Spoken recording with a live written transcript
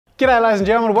G'day ladies and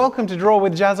gentlemen, welcome to Draw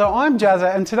with Jazza. I'm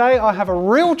Jazza and today I have a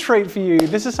real treat for you.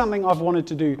 This is something I've wanted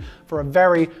to do for a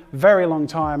very, very long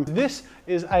time. This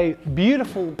is a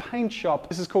beautiful paint shop.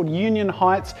 This is called Union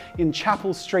Heights in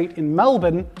Chapel Street in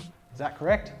Melbourne. Is that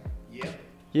correct? Yep.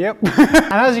 Yep.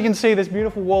 And as you can see, this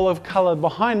beautiful wall of color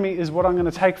behind me is what I'm going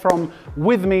to take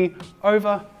with me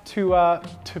over to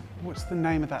what's the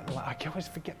name of that? I always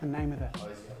forget the name of that.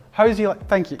 Hosier,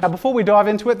 thank you. Now before we dive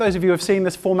into it, those of you who have seen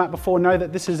this format before know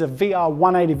that this is a VR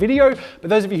 180 video, but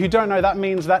those of you who don't know, that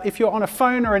means that if you're on a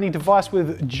phone or any device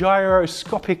with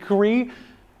gyroscopicry,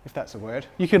 if that's a word,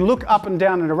 you can look up and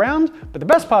down and around, but the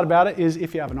best part about it is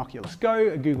if you have an Oculus Go,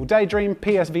 a Google Daydream,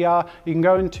 PSVR, you can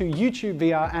go into YouTube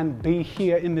VR and be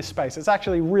here in this space. It's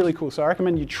actually really cool, so I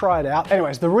recommend you try it out.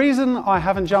 Anyways, the reason I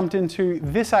haven't jumped into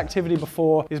this activity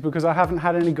before is because I haven't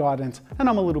had any guidance and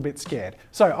I'm a little bit scared.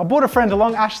 So I brought a friend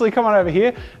along, Ashley, come on over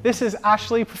here. This is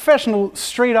Ashley, professional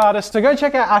street artist. So go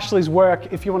check out Ashley's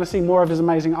work if you want to see more of his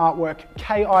amazing artwork.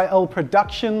 KIL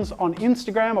Productions on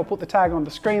Instagram. I'll put the tag on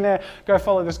the screen there. Go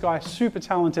follow this guy, super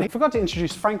talented. I forgot to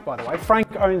introduce Frank, by the way.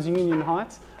 Frank owns Union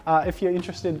Heights. If you're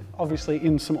interested, obviously,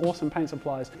 in some awesome paint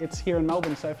supplies, it's here in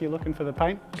Melbourne, so if you're looking for the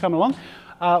paint, come along.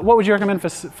 What would you recommend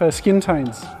for skin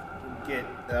tones?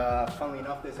 Funnily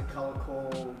enough, there's a colour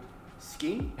called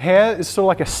Skin. Hair is sort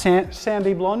of like a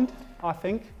sandy blonde, I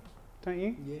think, don't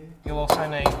you? Yeah. You'll also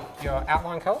need your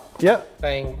outline colour. Yep.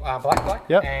 Being black,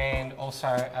 yep. And also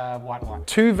white.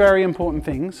 Two very important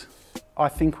things I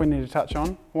think we need to touch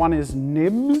on. One is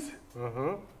nibs.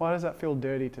 Why does that feel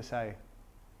dirty to say?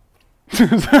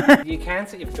 You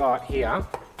cans that you've got here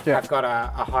have got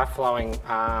a high flowing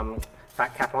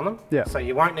fat cap on them. Yeah. So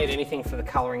you won't need anything for the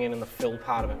colouring in and the fill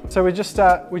part of it. So we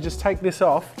just take this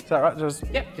off. Is that right? Just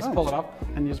pull it off.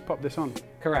 And you just pop this on.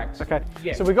 Correct. Okay.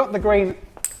 Yeah. So we got the green.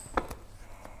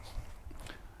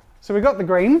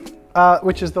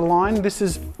 Which is the line. This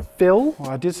is fill. Well,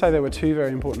 I did say there were two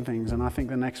very important things, and I think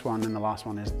the next one and the last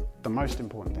one is the most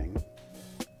important thing,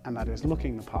 and that is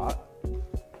looking the part.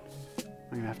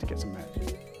 I'm gonna have to get some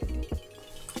merch.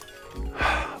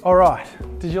 All right.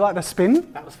 Did you like the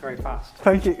spin? That was very fast.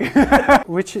 Thank you.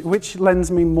 which lends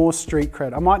me more street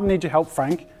cred? I might need your help,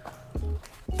 Frank.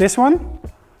 This one,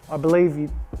 I believe you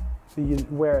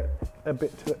wear it a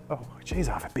bit to. Oh, geez,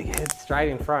 I have a big head. Straight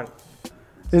in front.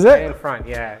 Is Straight it? in front,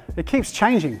 yeah. It keeps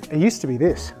changing. It used to be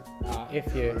this.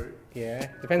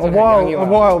 Depends on how young you are. A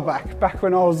while back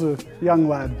when I was a young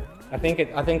lad. I think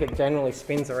it generally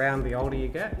spins around the older you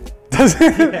get. Does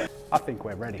it? Yeah. I think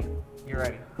we're ready. You're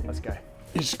ready. Let's go.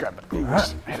 You just grab it. All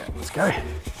right. Let's go. All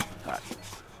right.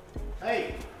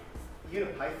 Hey, you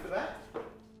gonna pay for that?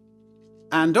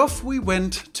 And off we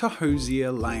went to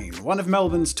Hosier Lane, one of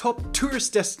Melbourne's top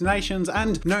tourist destinations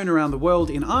and known around the world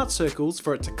in art circles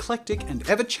for its eclectic and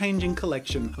ever-changing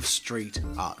collection of street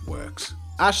artworks.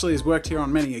 Ashley has worked here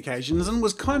on many occasions and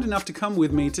was kind enough to come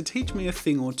with me to teach me a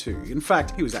thing or two. In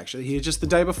fact, he was actually here just the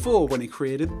day before when he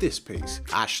created this piece.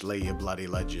 Ashley, you bloody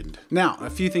legend. Now,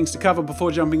 a few things to cover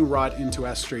before jumping right into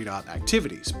our street art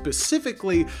activities,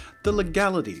 specifically the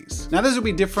legalities. Now, this will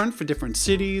be different for different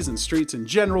cities and streets in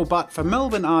general, but for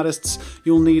Melbourne artists,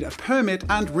 you'll need a permit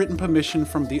and written permission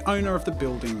from the owner of the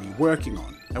building you're working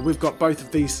on. Now, we've got both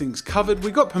of these things covered.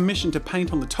 We got permission to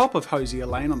paint on the top of Hosier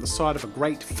Lane on the side of a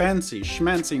great fancy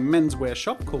schmancy menswear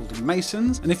shop called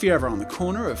Mason's. And if you're ever on the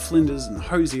corner of Flinders and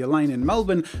Hosier Lane in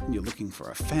Melbourne and you're looking for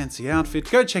a fancy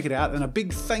outfit, go check it out. And a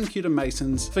big thank you to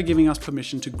Mason's for giving us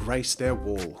permission to grace their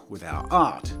wall with our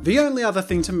art. The only other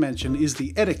thing to mention is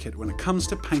the etiquette when it comes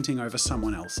to painting over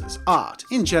someone else's art.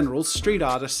 In general, street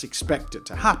artists expect it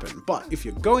to happen, but if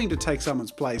you're going to take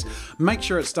someone's place, make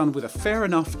sure it's done with a fair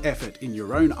enough effort in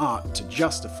your own art to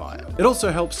justify it. It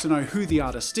also helps to know who the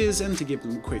artist is and to give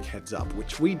them a quick heads up,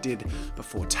 which we did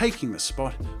before taking the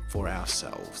spot for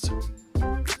ourselves.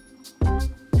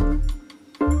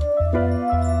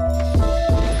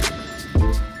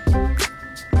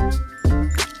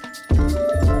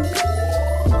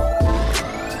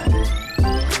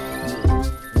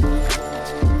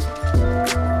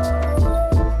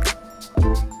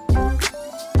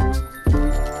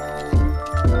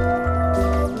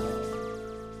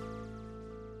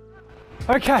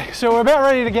 Okay, so we're about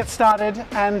ready to get started,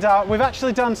 and we've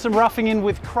actually done some roughing in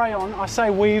with crayon. I say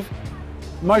we've,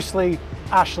 mostly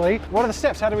Ashley. What are the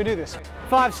steps? How do we do this?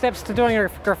 5 steps to doing a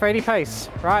graffiti piece,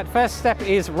 right? First step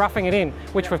is roughing it in,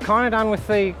 which we've kind of done with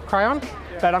the crayon,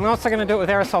 but I'm also going to do it with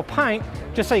aerosol paint,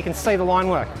 just so you can see the line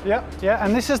work. Yeah,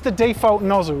 and this is the default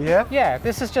nozzle, yeah? Yeah,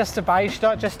 this is just a beige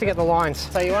dot, just to get the lines.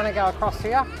 So you want to go across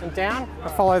here and down,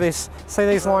 and follow this, see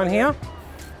these line here?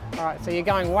 All right, so you're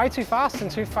going way too fast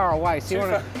and too far away.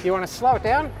 So you want to slow it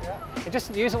down and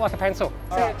just use it like a pencil.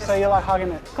 So you're like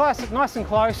hugging it. Close, nice and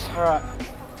close. All right.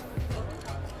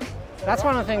 That's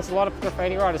one of the things a lot of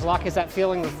graffiti writers like, is that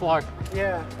feeling the flow.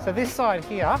 Yeah. So this side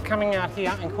here, coming out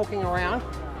here and cooking around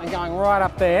and going right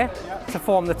up there to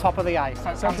form the top of the A.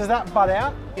 So does that butt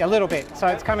out? Yeah, a little bit. So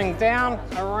it's coming down,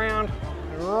 around,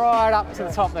 and right up to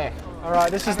the top there. All right,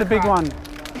 this is the big one.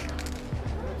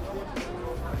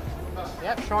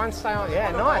 Yep, try and stay on.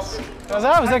 Yeah, nice. Was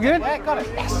that good? Yeah, got it.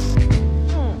 Yes.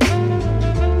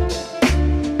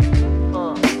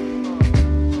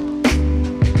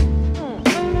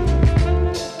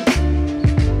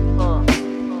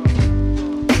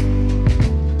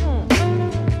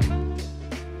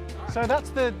 So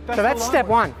that's step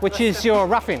one, which is your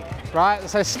roughing, right?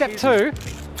 So step two,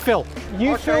 fill.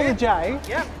 You fill the J.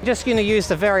 Yep. Just going to use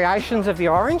the variations of the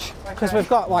orange, because we've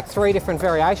got like 3 different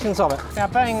variations of it. Now,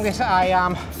 being this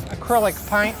acrylic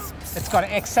paint, it's got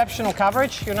exceptional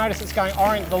coverage. You'll notice it's going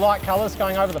orange, the light colours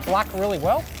going over the black really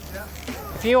well. Yep.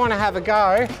 If you want to have a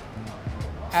go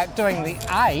at doing the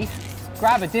A,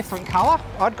 grab a different colour.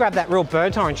 I'd grab that real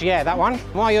burnt orange, yeah, that one.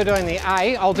 While you're doing the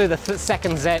A, I'll do the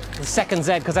second Z,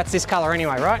 because that's this colour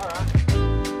anyway, right?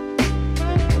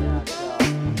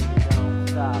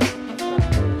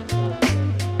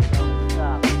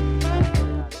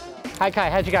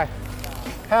 Okay, how'd you go?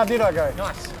 How did I go?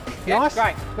 Nice. Yeah, nice?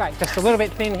 Great. Just a little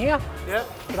bit thin here. Yep.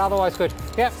 But otherwise good.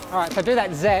 Yep. All right, so do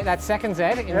that Z, that second Z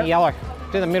in the yellow.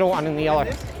 Do the middle one in the yellow.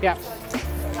 Yep.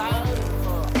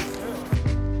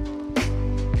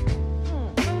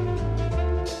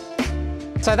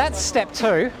 So that's step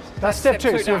 2. That's step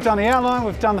two. So we've done the outline,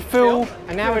 we've done the fill.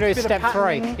 And now we do step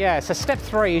 3. Yeah, so step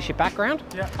 3 is your background.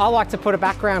 I like to put a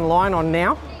background line on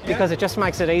now because it just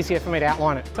makes it easier for me to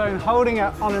outline it. So in holding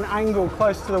it on an angle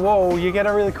close to the wall, you get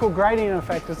a really cool gradient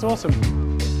effect. It's awesome.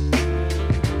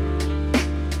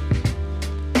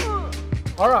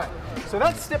 All right. So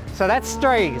that's step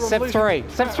 3, step 3,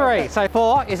 step 3. So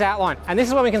 4 is outline. And this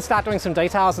is where we can start doing some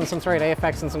details and some 3D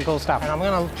effects and some cool stuff. And I'm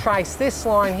going to trace this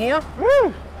line here.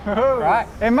 Woo! Right.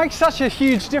 It makes such a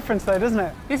huge difference though, doesn't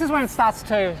it? This is when it starts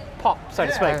to pop, so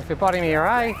to speak. If your bottom of your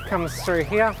A comes through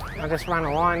here, I just run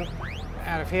a line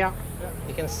out of here.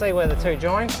 You can see where the two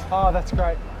join. Oh, that's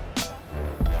great.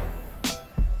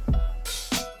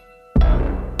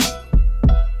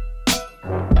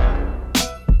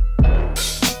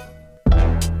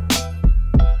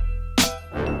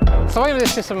 So we're going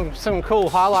to do some cool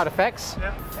highlight effects.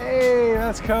 Hey,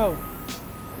 that's cool.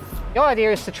 The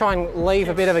idea is to try and leave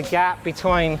a bit of a gap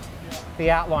between the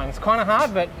outline. It's kind of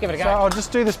hard, but give it a go. So I'll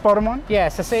just do this bottom one? Yeah,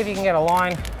 so see if you can get a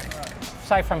line,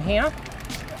 say from here,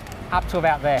 up to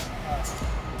about there.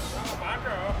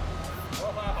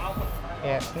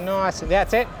 Yeah, nice,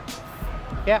 that's it.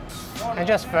 Yep, and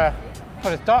just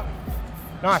put a dot.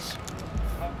 Nice.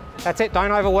 That's it,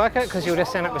 don't overwork it because you'll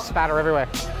just end up with spatter everywhere.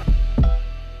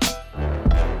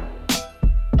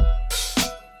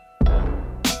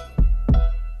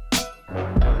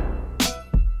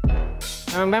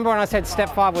 And remember when I said step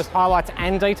 5 was highlights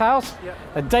and details? Yep.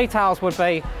 The details would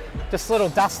be just a little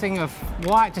dusting of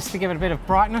white just to give it a bit of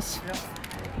brightness. Yep.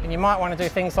 And you might want to do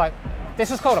things like,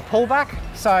 this is called a pullback.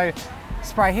 So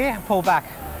spray here, pull back.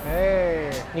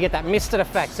 Hey. You get that misted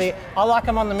effect. See, I like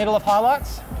them on the middle of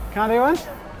highlights. Can't do one?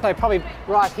 So probably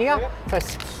right here. Yep. So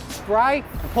spray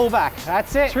and pull back.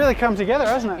 That's it. It's really come together,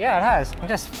 hasn't it? Yeah, it has. And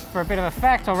just for a bit of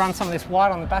effect, I'll run some of this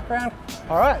white on the background.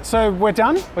 All right, so we're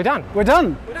done? We're done. We're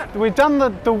done. We're done. We've done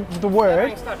the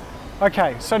word.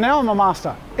 Okay, so now I'm a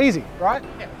master. Easy, right?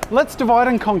 Yeah. Let's divide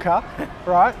and conquer,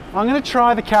 right? I'm going to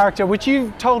try the character, which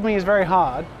you've told me is very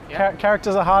hard. Yeah.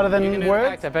 Characters are harder than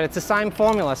words. But it's the same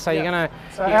formula, so you're going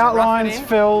to outlines,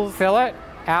 fills. Fill it,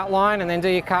 outline, and then do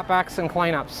your cutbacks and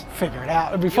cleanups. Figure it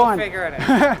out, it'll be fine. Figure it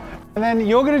out. And then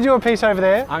you're going to do a piece over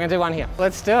there. I'm going to do one here.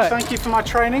 Let's do it. Thank you for my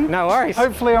training. No worries.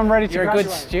 Hopefully I'm ready to You're graduate. a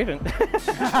good student.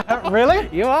 Really?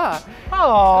 You are.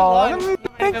 Oh,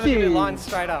 thank you. Line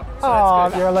straight up. So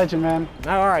oh, you're a legend, man.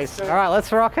 No worries. All right,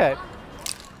 let's rock it.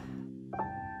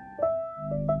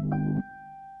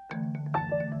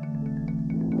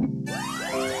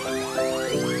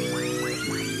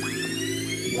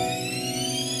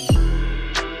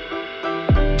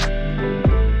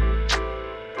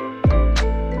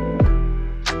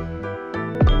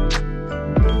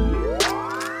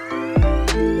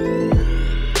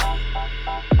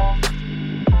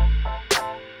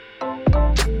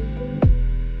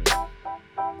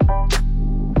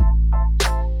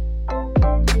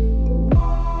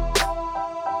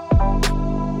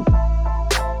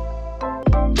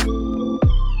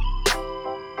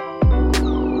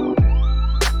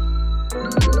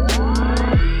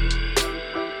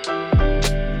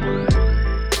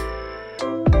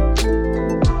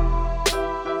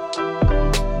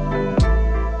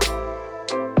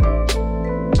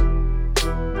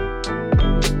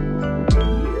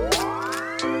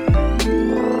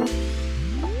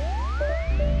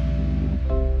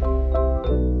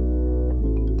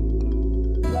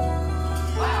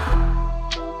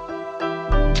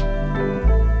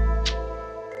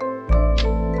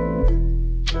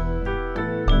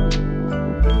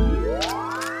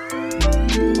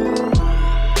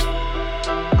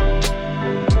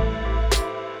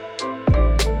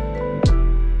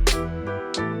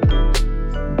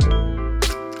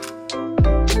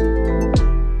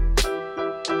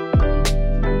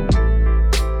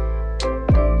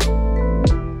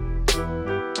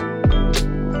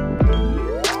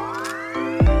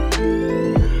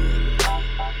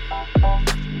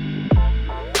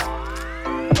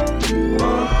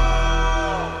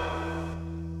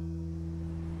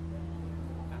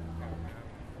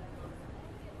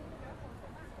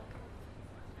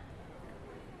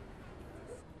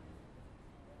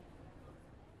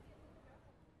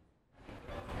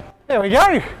 There we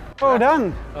go. Well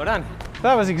done. Well done.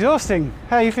 That was exhausting.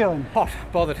 How are you feeling? Hot,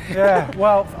 bothered. Yeah,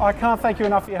 well, I can't thank you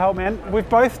enough for your help, man. We've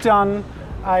both done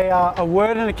a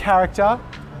word and a character.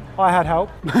 I had help.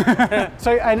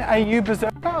 So, and are you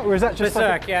Berserker, or is that just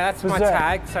Berserk, like yeah, that's my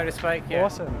tag, so to speak, yeah.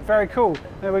 Awesome, very cool.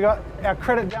 Then we got our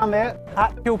credit down there,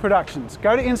 @Hill Productions.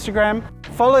 Go to Instagram,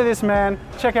 follow this man,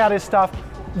 check out his stuff.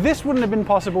 This wouldn't have been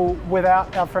possible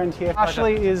without our friend here.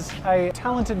 Ashley is a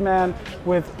talented man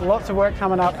with lots of work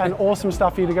coming up and awesome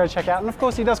stuff for you to go check out. And of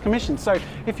course he does commissions. So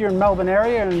if you're in Melbourne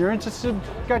area and you're interested,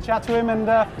 go chat to him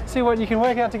and see what you can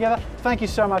work out together. Thank you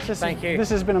so much. Thank you. This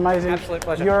has been amazing. Absolute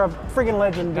pleasure. You're a friggin'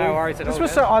 legend, dude. No worries at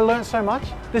all. I learned so much.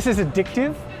 This is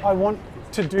addictive. I want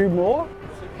to do more.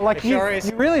 Like you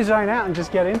really zone out and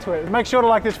just get into it. Make sure to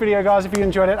like this video, guys, if you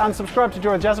enjoyed it. Unsubscribe to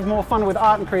Joy with Jazz for more fun with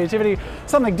art and creativity.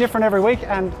 Something different every week,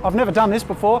 and I've never done this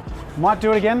before. Might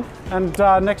do it again, and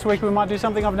next week we might do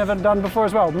something I've never done before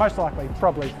as well. Most likely,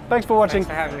 probably. Thanks for watching. Thanks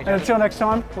for having me, and until next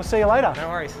time, we'll see you later. No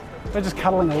worries. We're just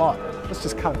cuddling a lot. Let's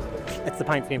just cuddle. It's the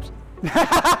paint fumes.